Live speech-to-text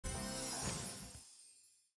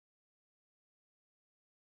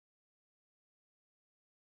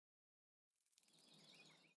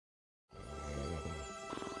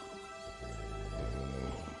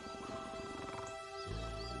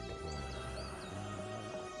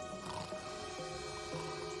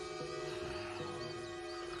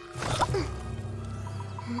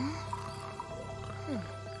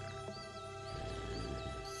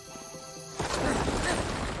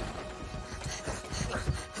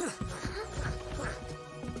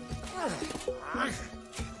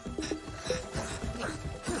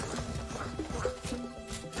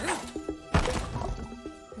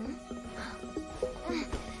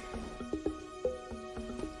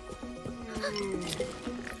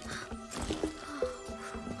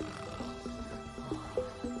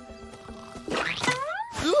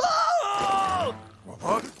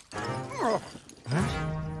What?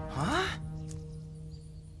 Huh?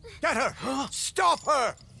 Get her! Stop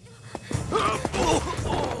her!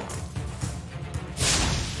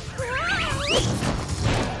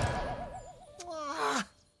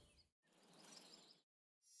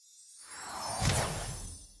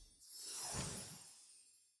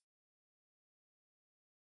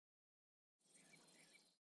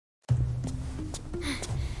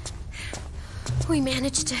 We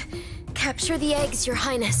managed to capture the eggs, Your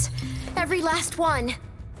Highness. Every last one.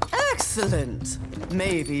 Excellent.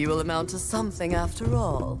 Maybe you will amount to something after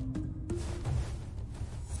all.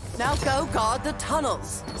 Now go guard the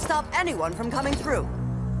tunnels. Stop anyone from coming through.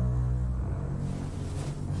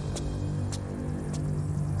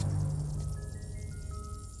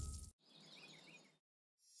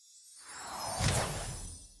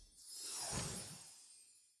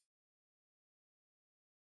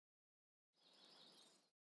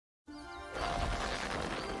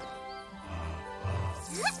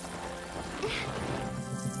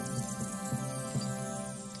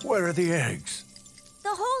 Where are the eggs? The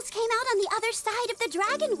holes came out on the other side of the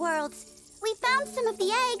dragon worlds. We found some of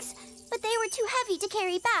the eggs, but they were too heavy to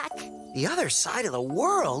carry back. The other side of the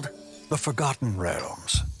world? The Forgotten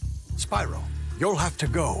Realms. Spyro, you'll have to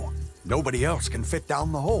go. Nobody else can fit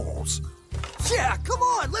down the holes. Yeah, come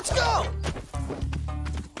on, let's go!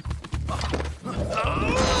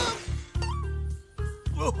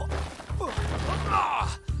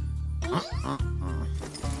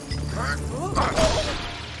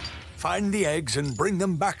 Find the eggs and bring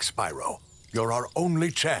them back, Spyro. You're our only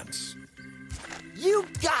chance. You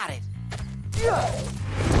got it!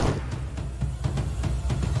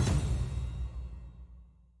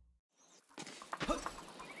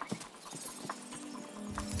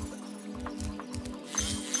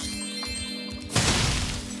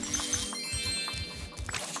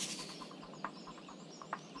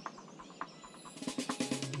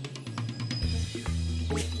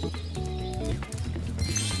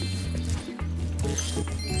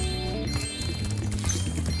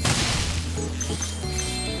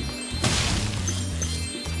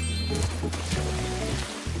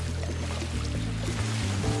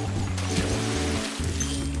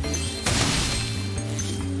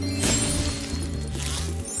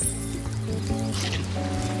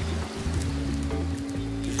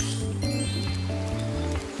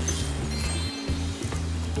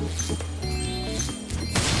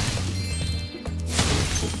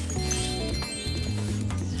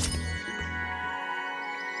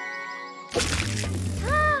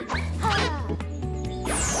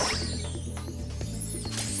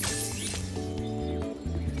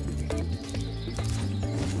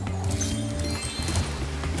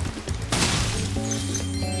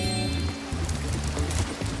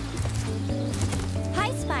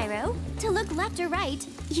 Left or right,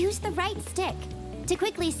 use the right stick. To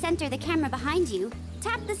quickly center the camera behind you,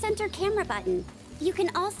 tap the center camera button. You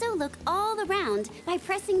can also look all around by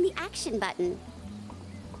pressing the action button.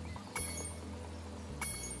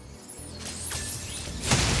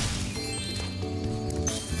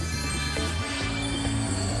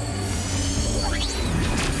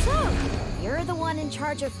 So, you're the one in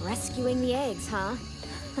charge of rescuing the eggs, huh?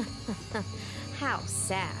 How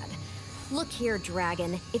sad. Look here,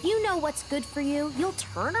 Dragon. If you know what's good for you, you'll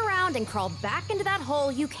turn around and crawl back into that hole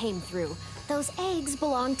you came through. Those eggs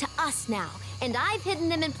belong to us now, and I've hidden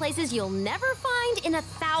them in places you'll never find in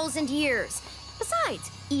 1,000 years. Besides,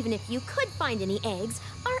 even if you could find any eggs,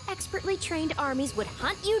 our expertly trained armies would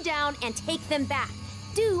hunt you down and take them back.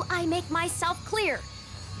 Do I make myself clear?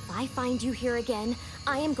 If I find you here again,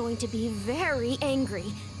 I am going to be very angry,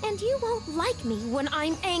 and you won't like me when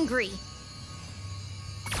I'm angry.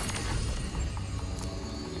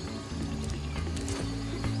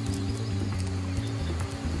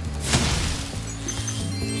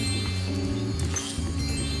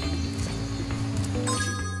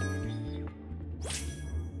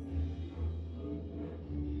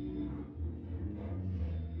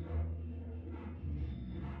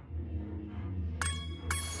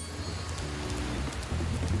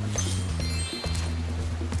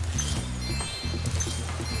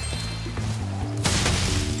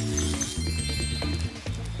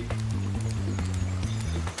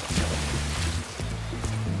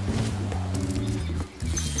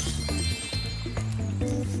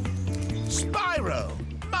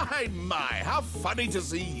 My, how funny to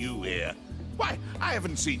see you here. Why, I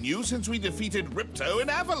haven't seen you since we defeated Ripto in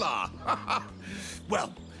Avalar.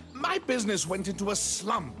 Well, My business went into a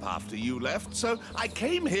slump after you left, so I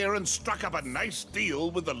came here and struck up a nice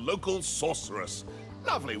deal with the local sorceress.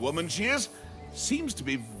 Lovely woman she is. Seems to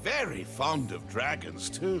be very fond of dragons,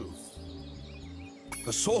 too.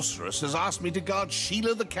 The sorceress has asked me to guard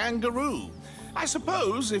Sheila the kangaroo. I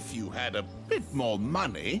suppose if you had a bit more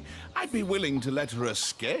money, I'd be willing to let her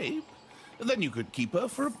escape. Then you could keep her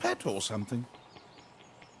for a pet or something.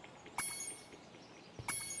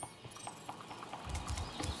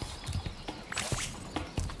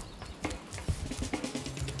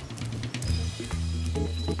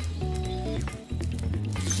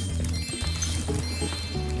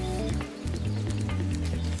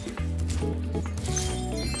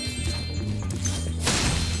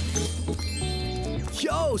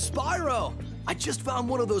 Yo, Spyro! I just found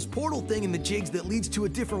one of those portal thingamajigs that leads to a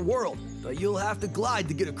different world, but you'll have to glide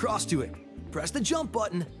to get across to it. Press the jump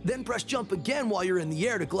button, then press jump again while you're in the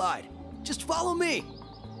air to glide. Just follow me.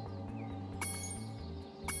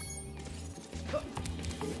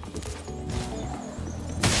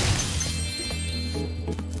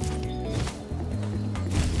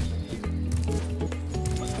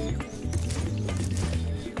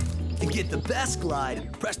 To get the best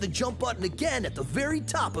glide, press the jump button again at the very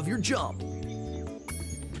top of your jump.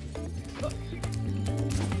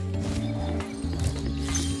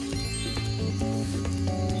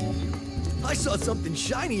 I saw something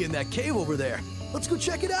shiny in that cave over there. Let's go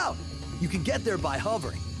check it out. You can get there by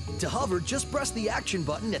hovering. To hover, just press the action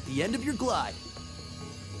button at the end of your glide.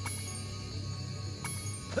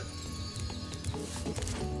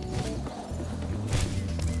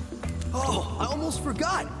 Oh, I almost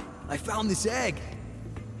forgot. I found this egg.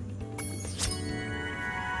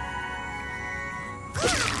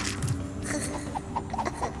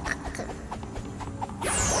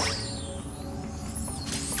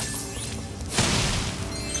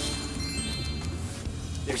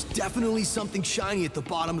 There's definitely something shiny at the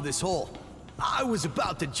bottom of this hole. I was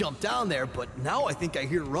about to jump down there, but now I think I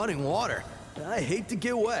hear running water. I hate to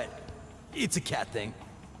get wet. It's a cat thing.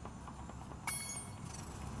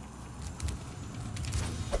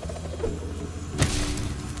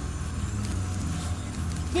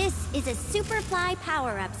 This is a Superfly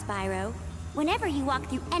power-up, Spyro. Whenever you walk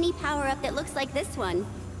through any power-up that looks like this one,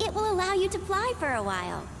 it will allow you to fly for a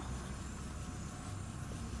while.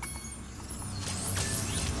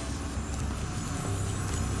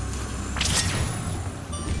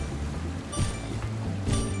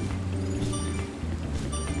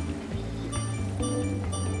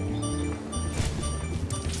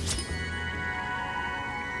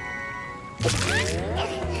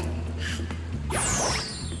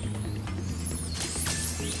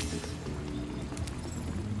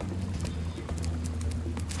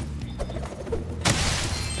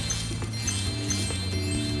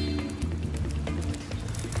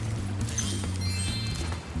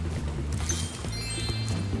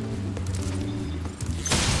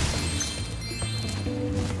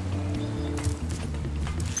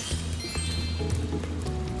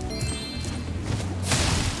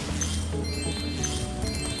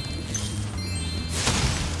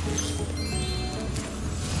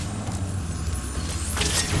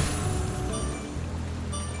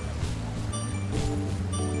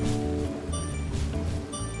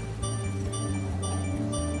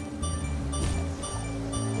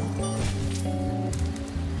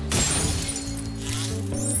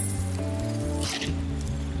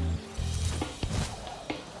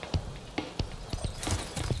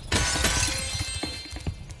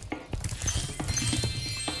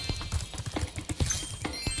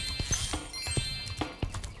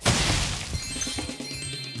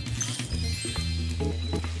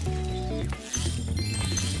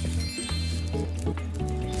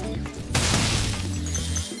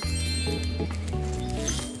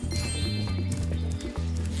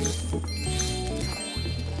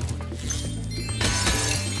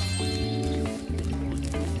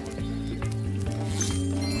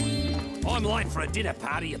 I'm late for a dinner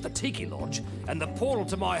party at the Tiki Lodge, and the portal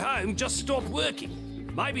to my home just stopped working.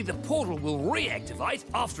 Maybe the portal will reactivate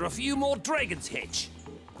after a few more dragons hatch.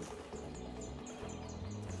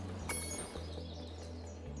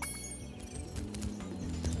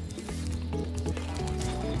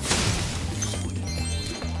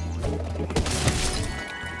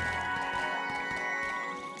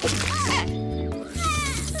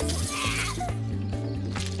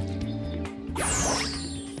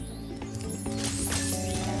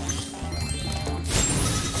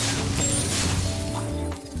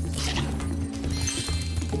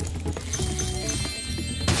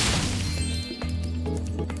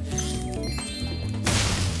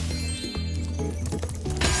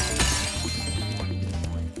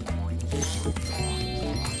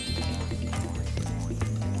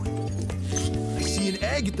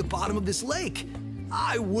 egg at the bottom of this lake.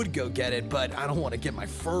 I would go get it, but I don't want to get my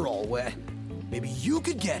fur all wet. Maybe you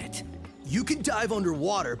could get it. You can dive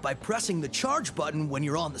underwater by pressing the charge button when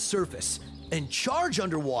you're on the surface, and charge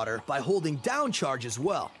underwater by holding down charge as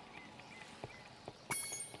well.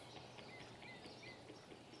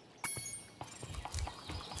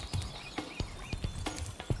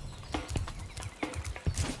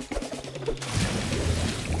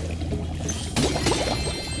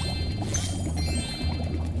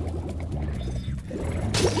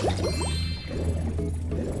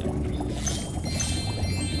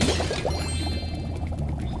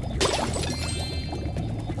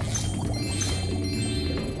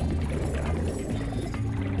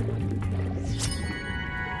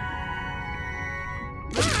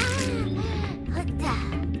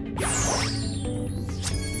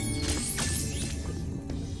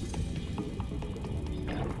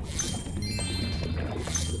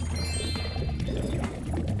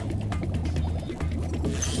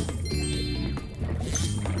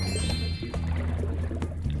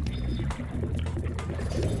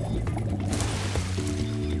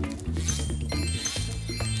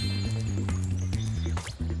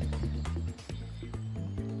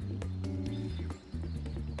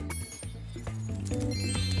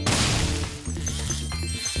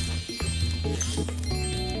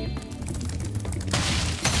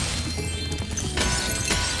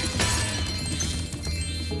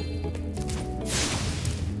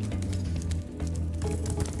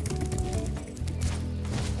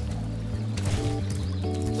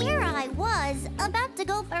 About to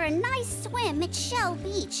go for a nice swim at Shell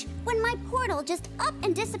Beach when my portal just up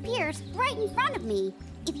and disappears right in front of me.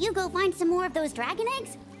 If you go find some more of those dragon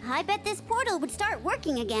eggs, I bet this portal would start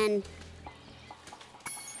working again.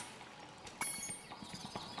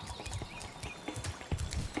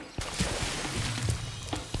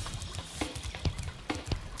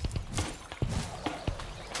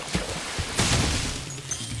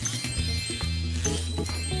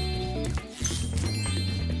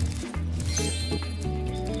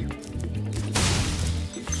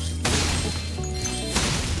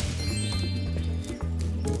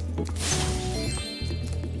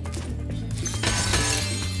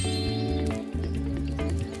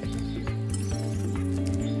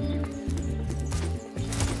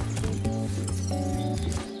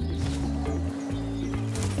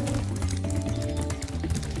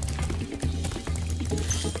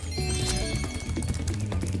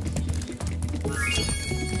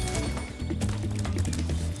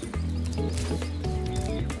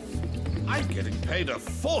 Paid a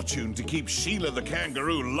fortune to keep Sheila the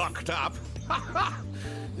kangaroo locked up. Ha ha!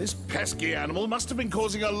 This pesky animal must have been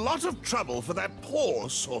causing a lot of trouble for that poor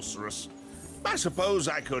sorceress. I suppose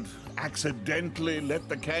I could accidentally let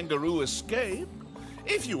the kangaroo escape,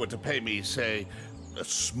 if you were to pay me, say, a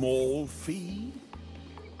small fee.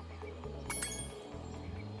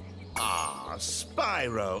 Ah,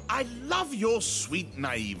 Spyro, I love your sweet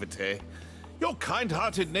naivete. Your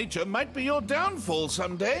kind-hearted nature might be your downfall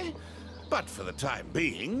someday. But for the time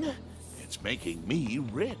being, it's making me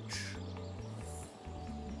rich.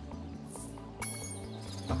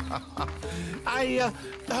 I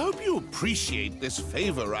hope you appreciate this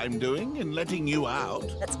favor I'm doing in letting you out.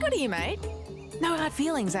 That's good of you, mate. No hard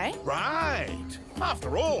feelings, eh? Right.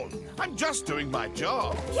 After all, I'm just doing my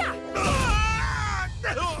job. Yeah.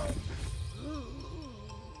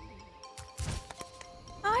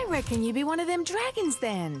 I reckon you be one of them dragons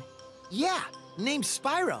then. Yeah, name's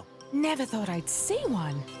Spyro. Never thought I'd see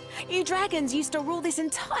one. You dragons used to rule this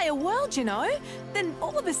entire world, you know? Then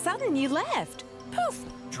all of a sudden you left. Poof!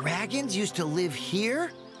 Dragons used to live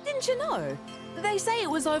here? Didn't you know? They say it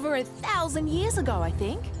was over 1,000 years ago, I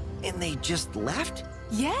think. And they just left?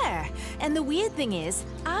 Yeah, and the weird thing is,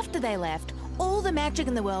 after they left, all the magic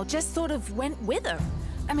in the world just sort of went with them.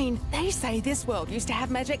 I mean, they say this world used to have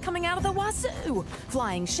magic coming out of the wazoo.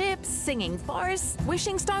 Flying ships, singing forests,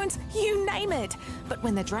 wishing stones, you name it. But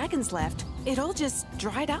when the dragons left, it all just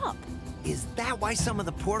dried up. Is that why some of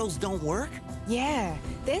the portals don't work? Yeah,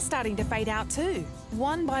 they're starting to fade out too,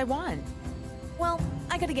 one by one. Well,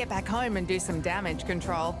 I gotta get back home and do some damage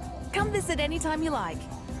control. Come visit anytime you like.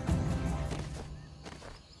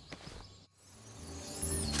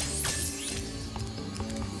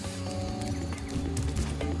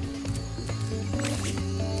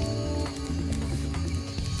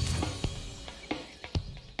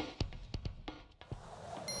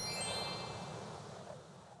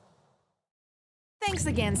 Thanks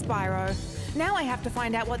again, Spyro. Now I have to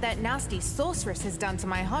find out what that nasty sorceress has done to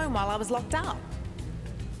my home while I was locked up.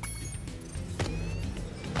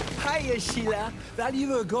 Hiya, Sheila. While you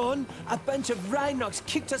were gone, a bunch of Rhinox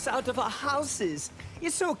kicked us out of our houses.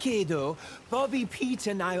 It's okay, though. Bobby, Pete,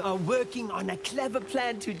 and I are working on a clever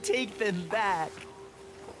plan to take them back.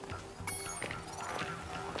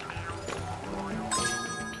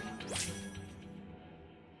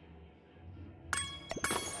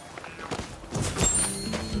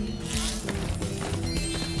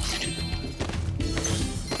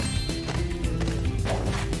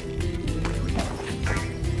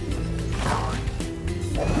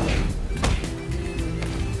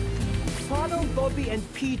 Bobby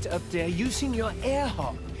and Pete up there using your air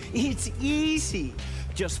hop. It's easy.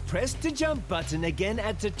 Just press the jump button again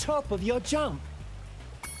at the top of your jump.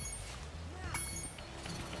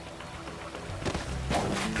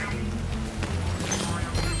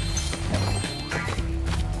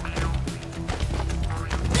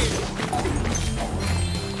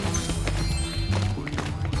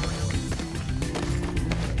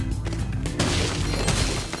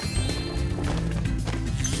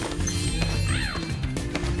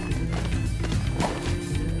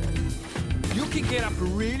 Get up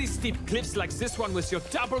really steep cliffs like this one with your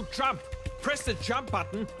double jump. Press the jump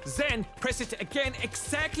button, then press it again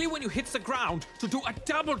exactly when you hit the ground to do a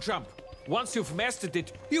double jump. Once you've mastered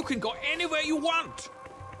it, you can go anywhere you want.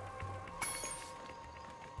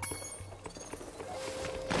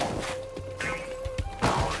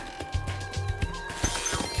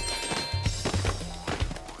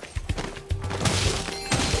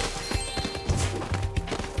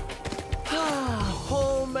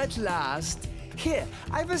 Home at last. Here,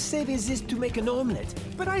 I was saving this to make an omelette,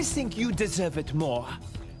 but I think you deserve it more.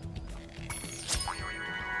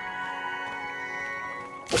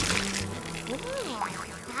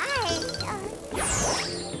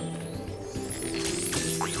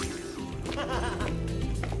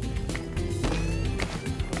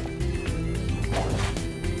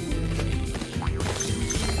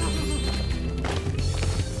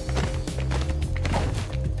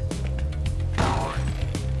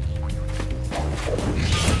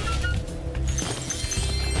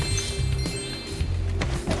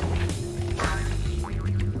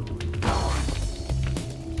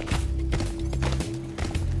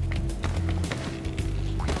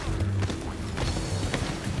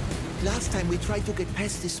 Last time we tried to get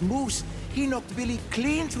past this moose, he knocked Billy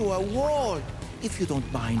clean through a wall. If you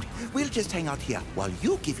don't mind, we'll just hang out here while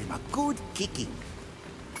you give him a good kicking.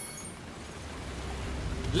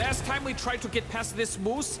 Last time we tried to get past this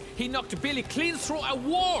moose, he knocked Billy clean through a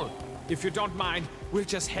wall. If you don't mind, we'll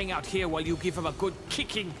just hang out here while you give him a good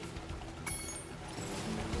kicking.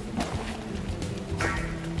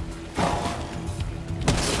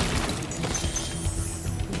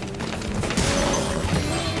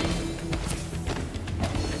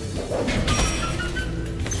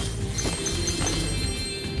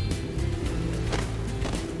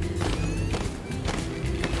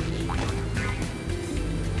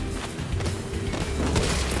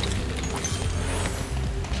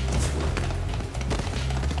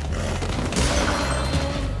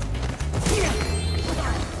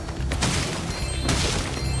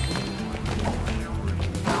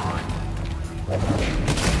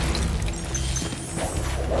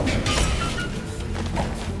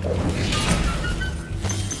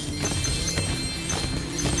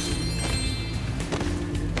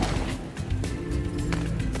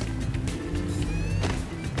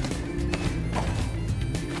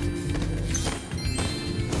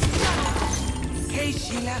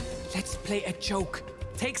 Sheila, let's play a joke.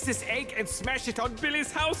 Take this egg and smash it on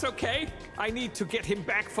Billy's house, okay? I need to get him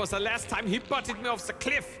back for the last time he butted me off the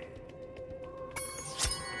cliff.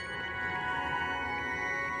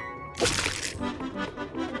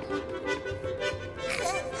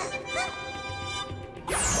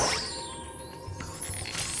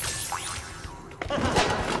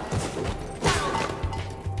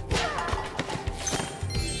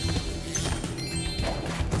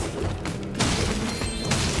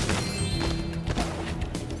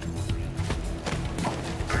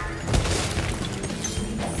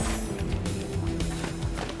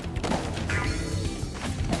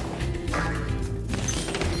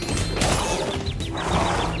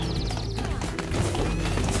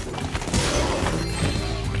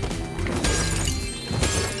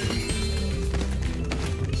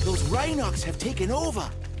 Rhinox have taken over.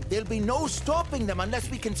 There'll be no stopping them unless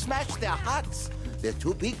we can smash their huts. They're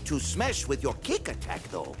too big to smash with your kick attack,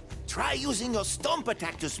 though. Try using your stomp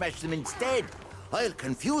attack to smash them instead. I'll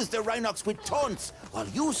confuse the Rhinox with taunts while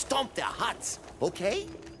you stomp their huts, okay?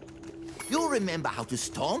 You remember how to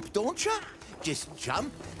stomp, don't you? Just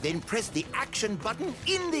jump, then press the action button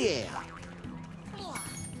in the air.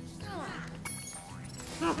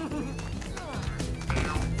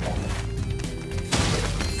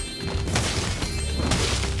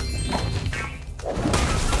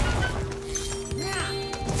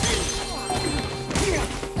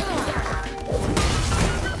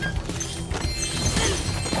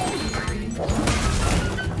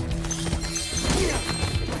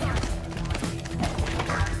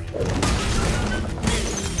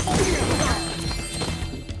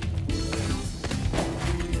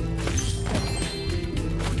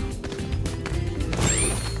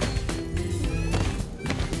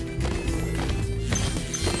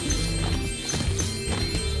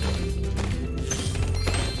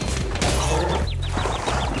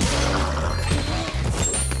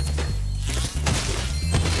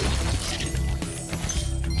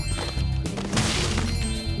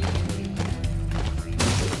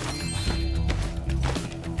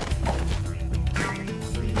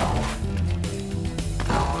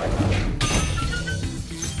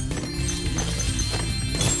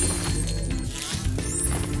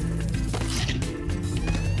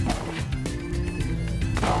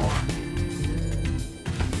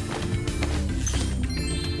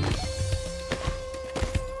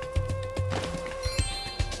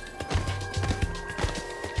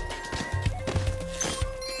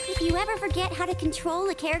 If you ever forget how to control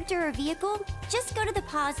a character or vehicle, just go to the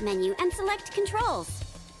pause menu and select controls.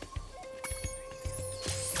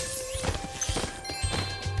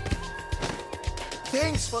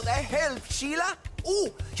 Thanks for the help, Sheila.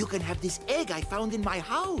 Oh, you can have this egg I found in my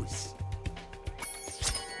house.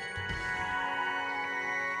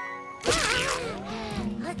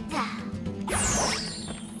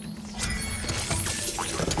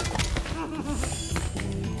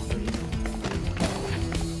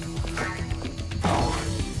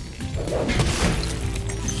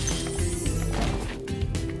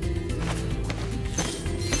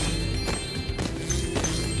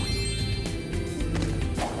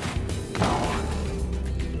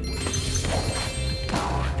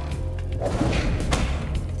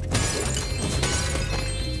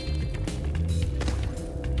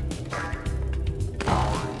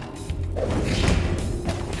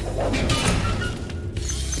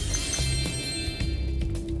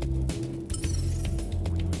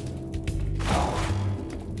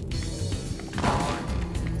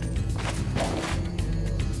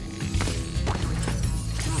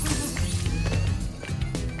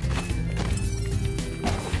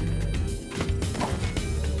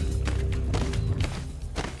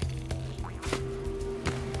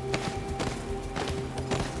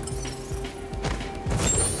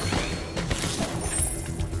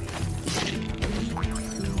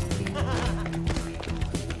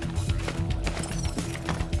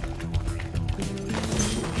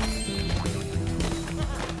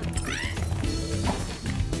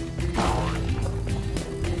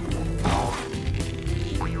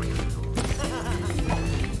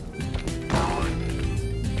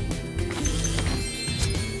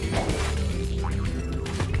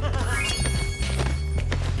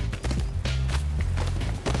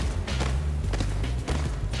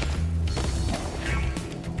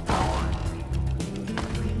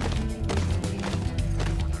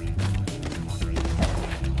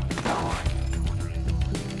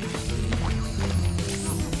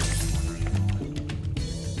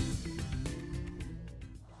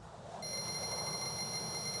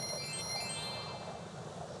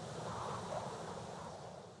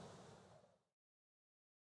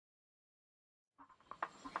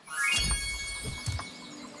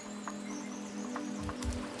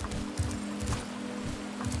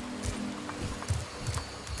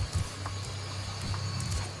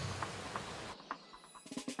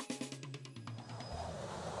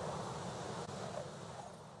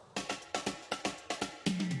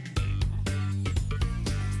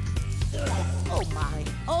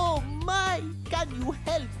 Oh my! Can you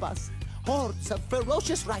help us? Hordes of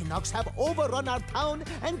ferocious Rhinox have overrun our town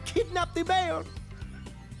and kidnapped the mayor.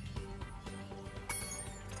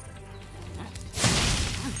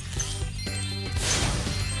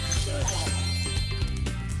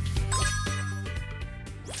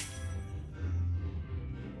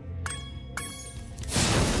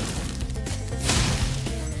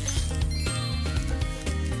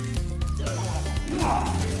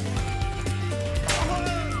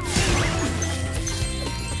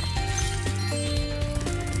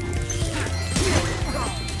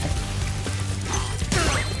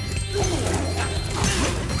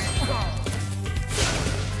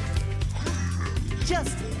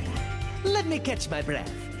 Just let me catch my breath,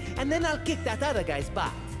 and then I'll kick that other guy's butt.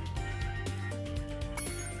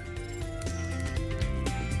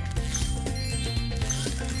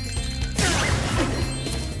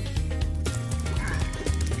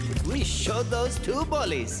 followed those two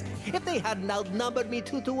bullies. If they hadn't outnumbered me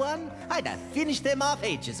 2-1, I'd have finished them off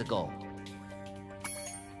ages ago.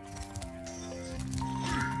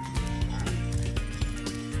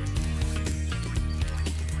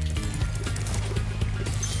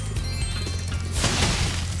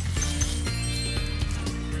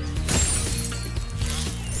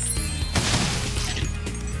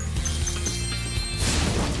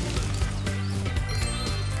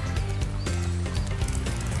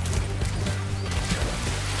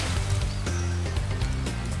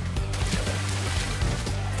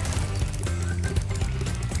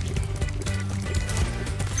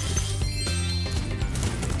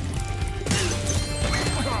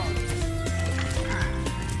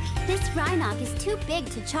 Rhinoc is too big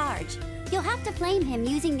to charge. You'll have to flame him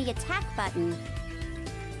using the attack button.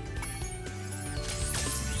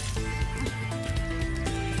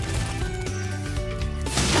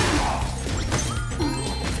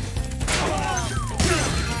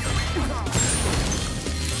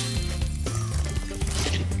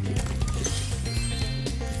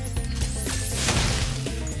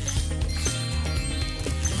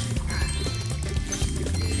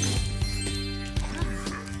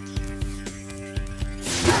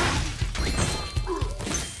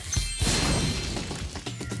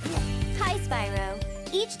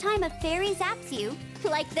 Each time a fairy zaps you,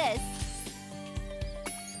 like this,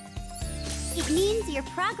 it means your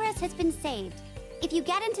progress has been saved. If you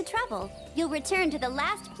get into trouble, you'll return to the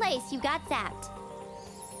last place you got zapped.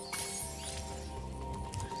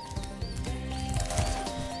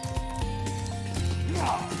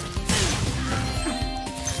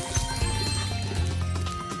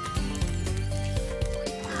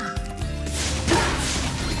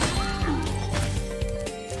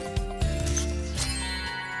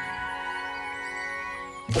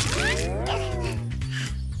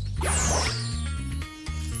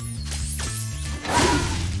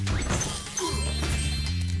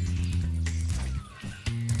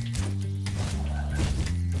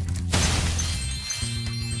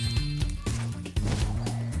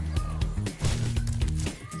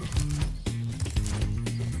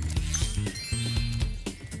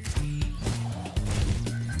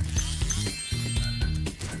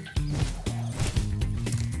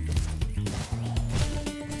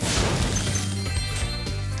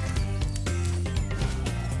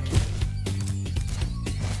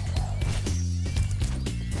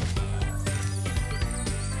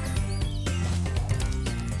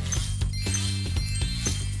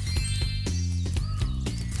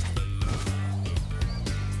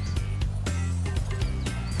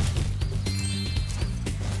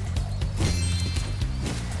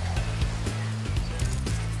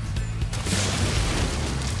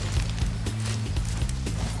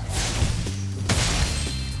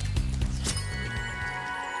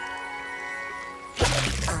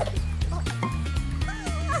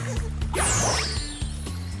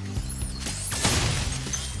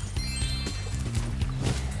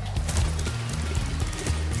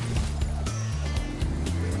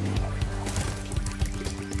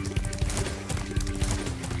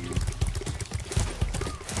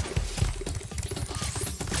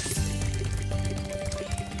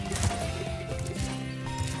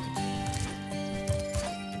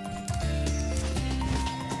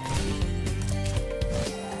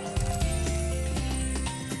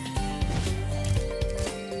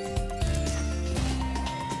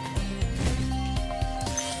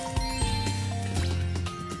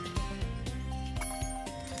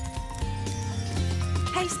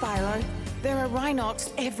 Hey, Spyro. There are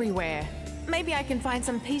Rhinocs everywhere. Maybe I can find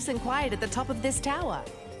some peace and quiet at the top of this tower.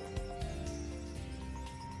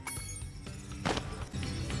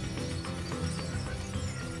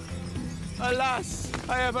 Alas,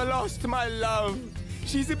 I have lost my love.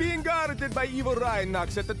 She's being guarded by evil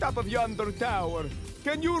Rhinocs at the top of yonder tower.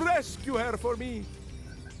 Can you rescue her for me?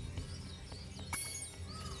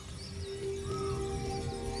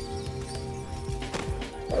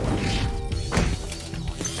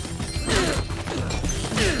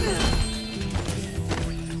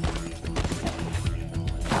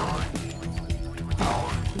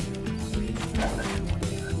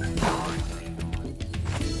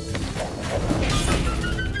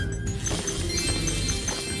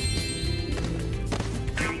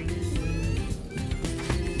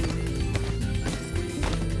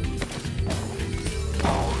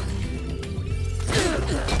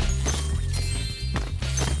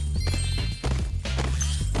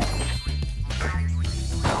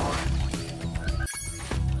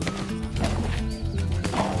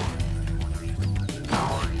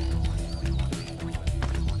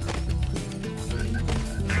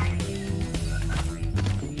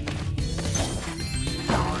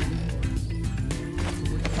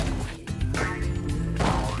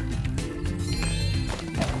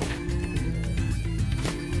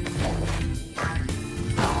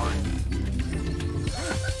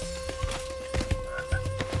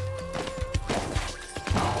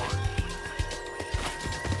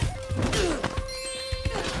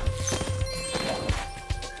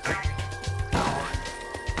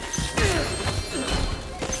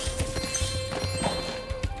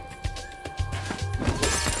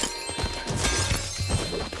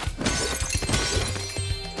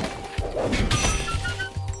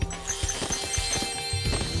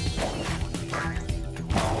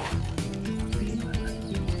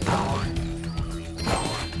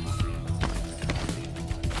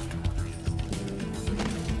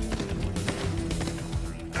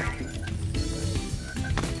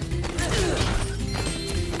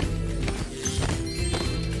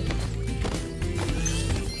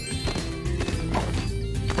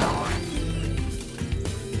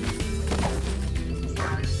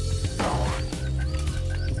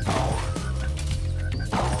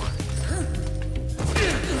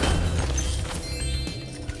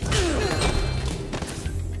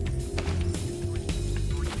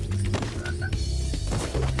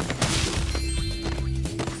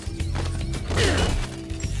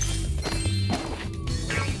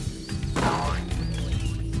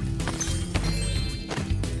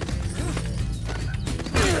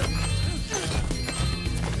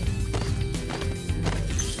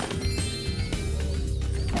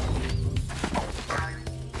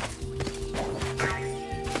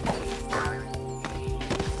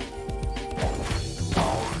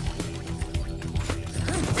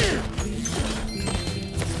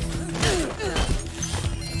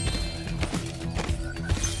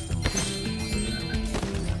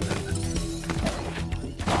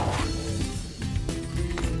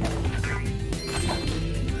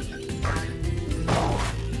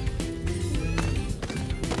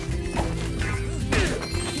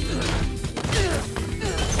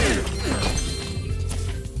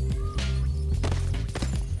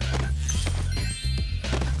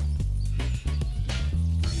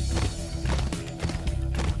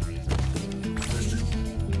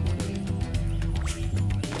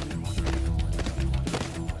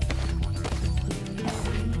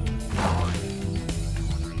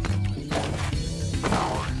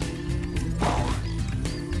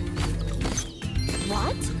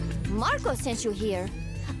 Marco sent you here.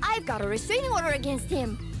 I've got a restraining order against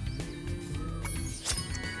him.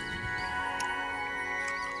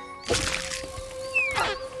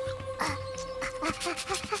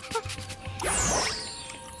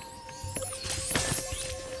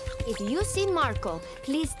 If you've seen Marco,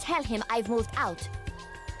 please tell him I've moved out.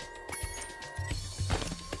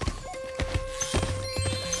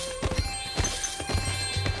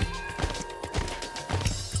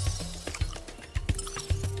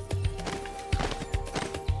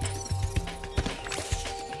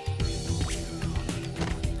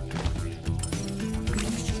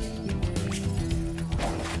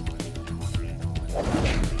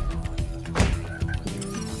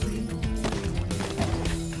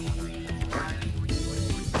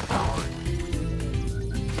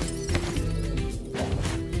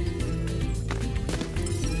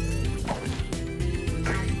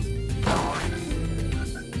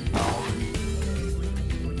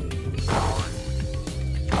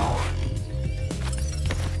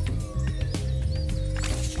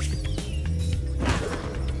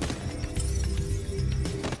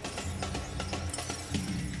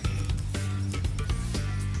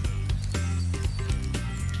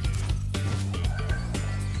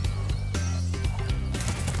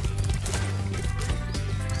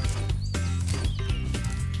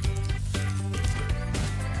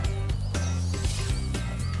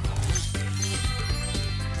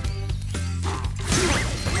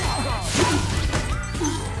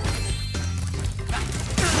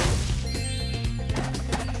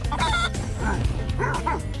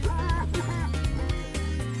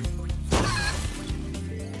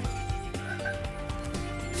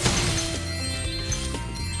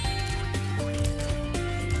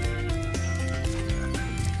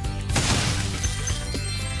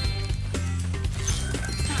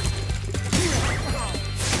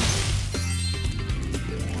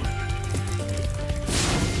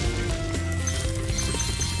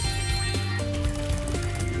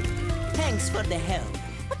 For the help,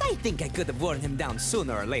 but I think I could have worn him down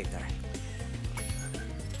sooner or later.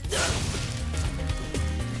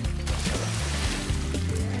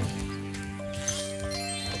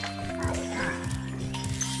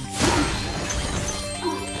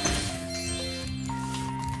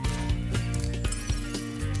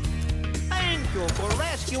 Thank you for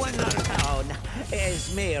rescuing our town.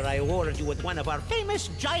 As mayor, I award you with one of our famous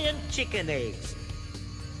giant chicken eggs.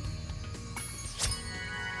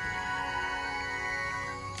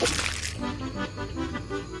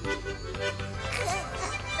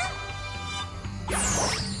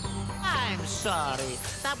 I'm sorry.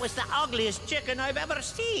 That was the ugliest chicken I've ever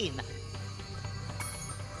seen.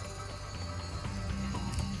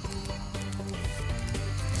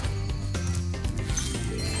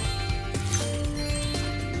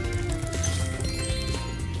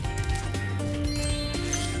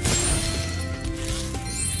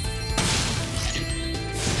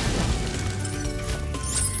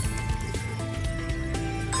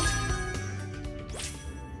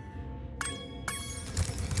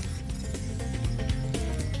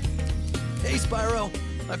 Hey, Spyro.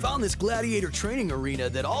 I found this gladiator training arena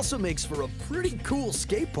that also makes for a pretty cool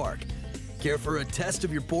skate park. Care for a test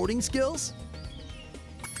of your boarding skills?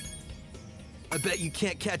 I bet you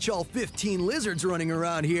can't catch all 15 lizards running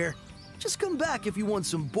around here. Just come back if you want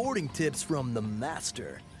some boarding tips from the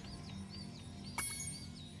master.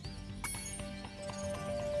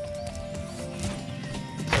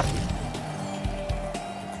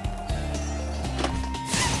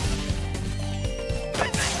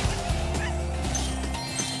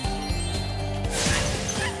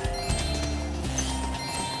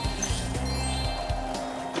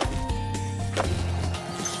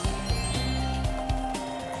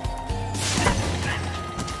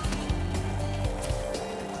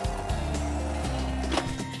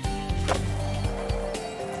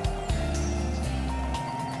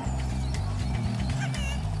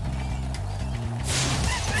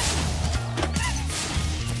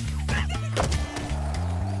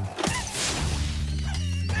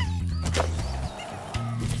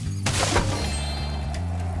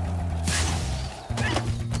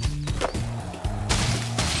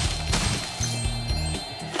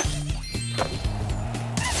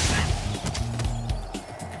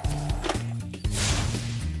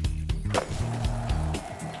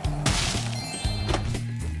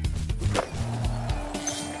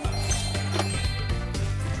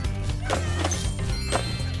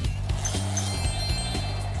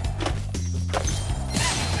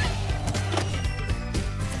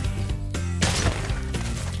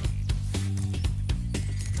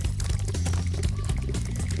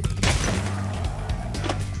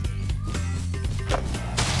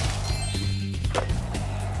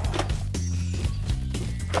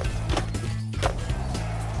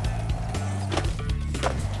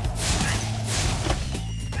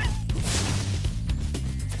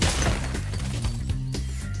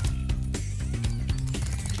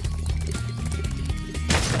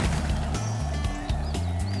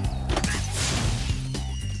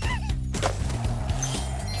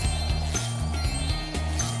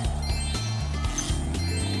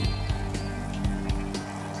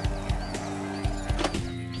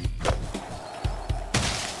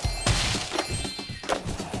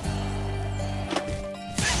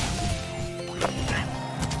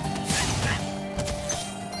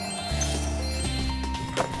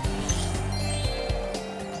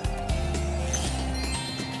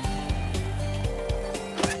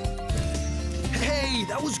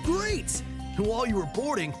 was great! And while you were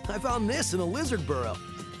boarding, I found this in a lizard burrow.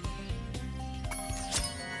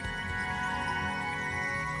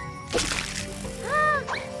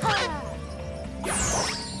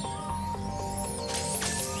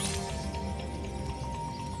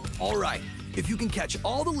 All right, if you can catch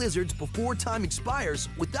all the lizards before time expires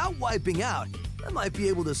without wiping out, I might be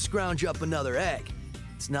able to scrounge up another egg.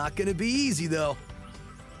 It's not gonna be easy, though.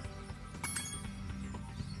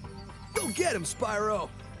 Go get him, Spyro!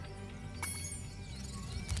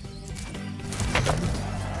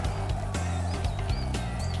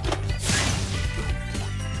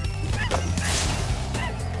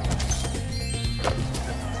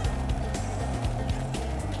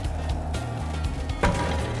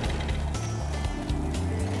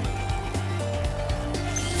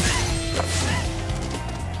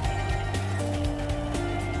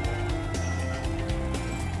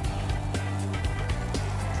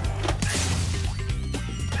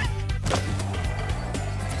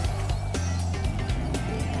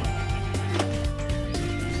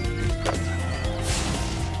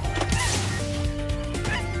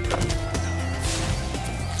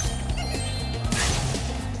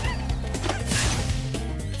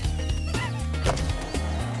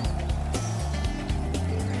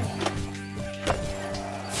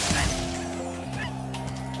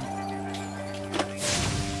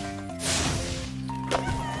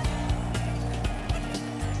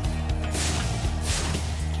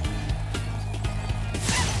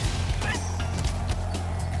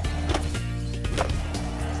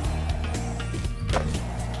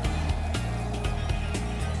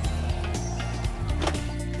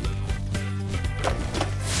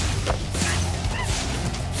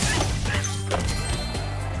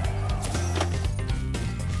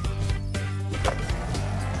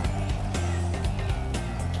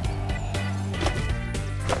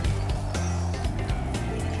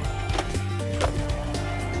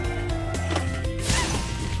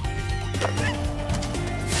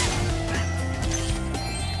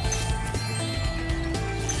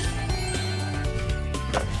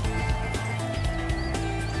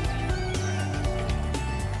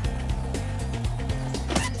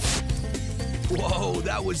 Whoa,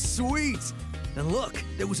 that was sweet! And look,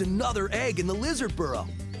 there was another egg in the lizard burrow.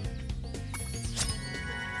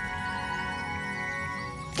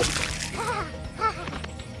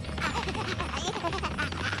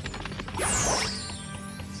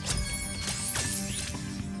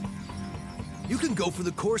 You can go for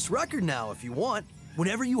the course record now if you want.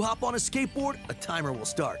 Whenever you hop on a skateboard, a timer will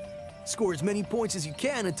start. Score as many points as you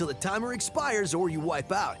can until the timer expires or you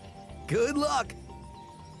wipe out. Good luck!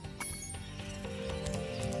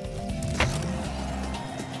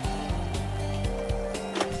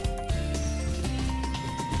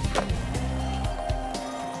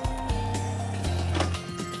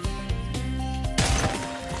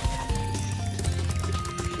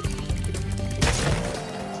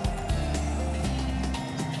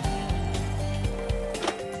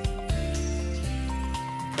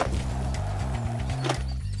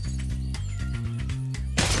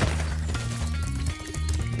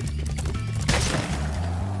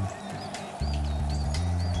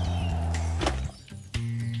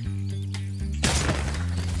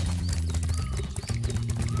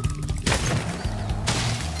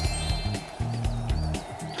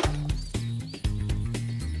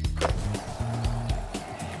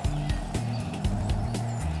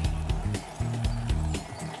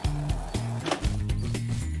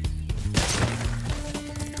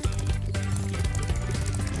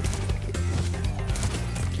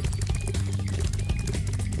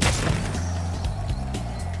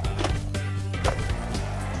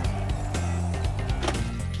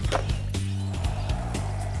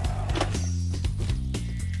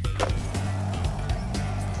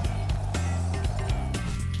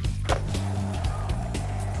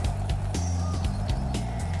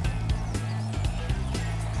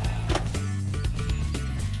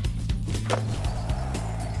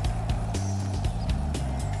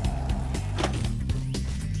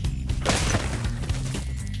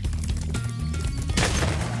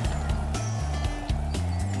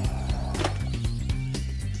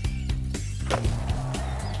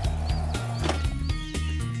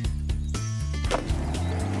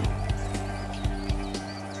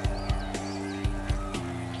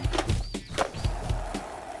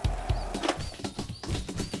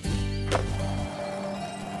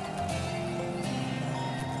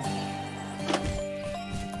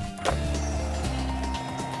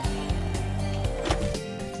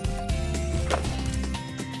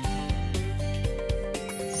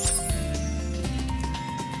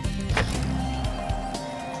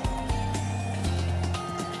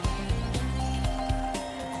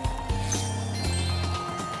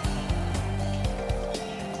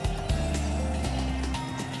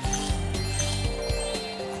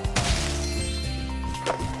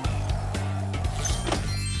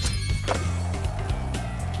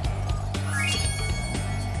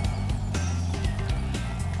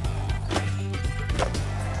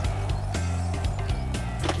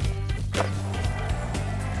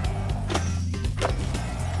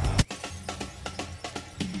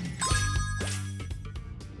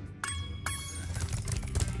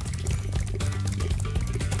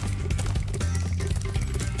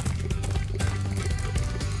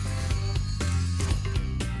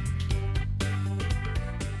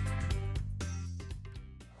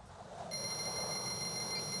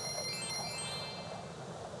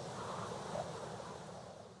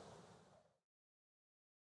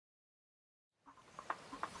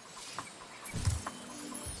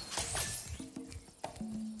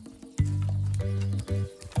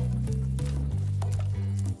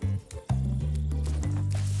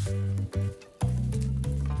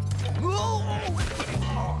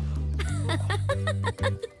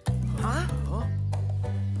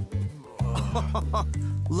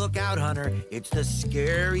 out, Hunter. It's the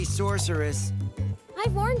scary sorceress.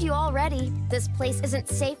 I've warned you already. This place isn't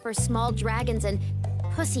safe for small dragons and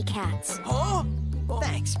pussycats. Huh?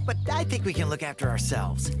 Thanks, but I think we can look after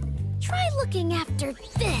ourselves. Try looking after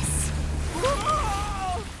this.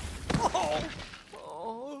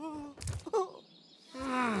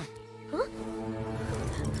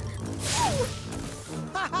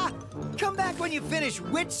 Come back when you finish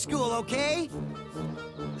witch school, okay?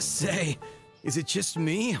 Say, is it just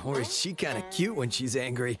me, or is she kind of cute when she's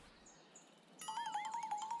angry?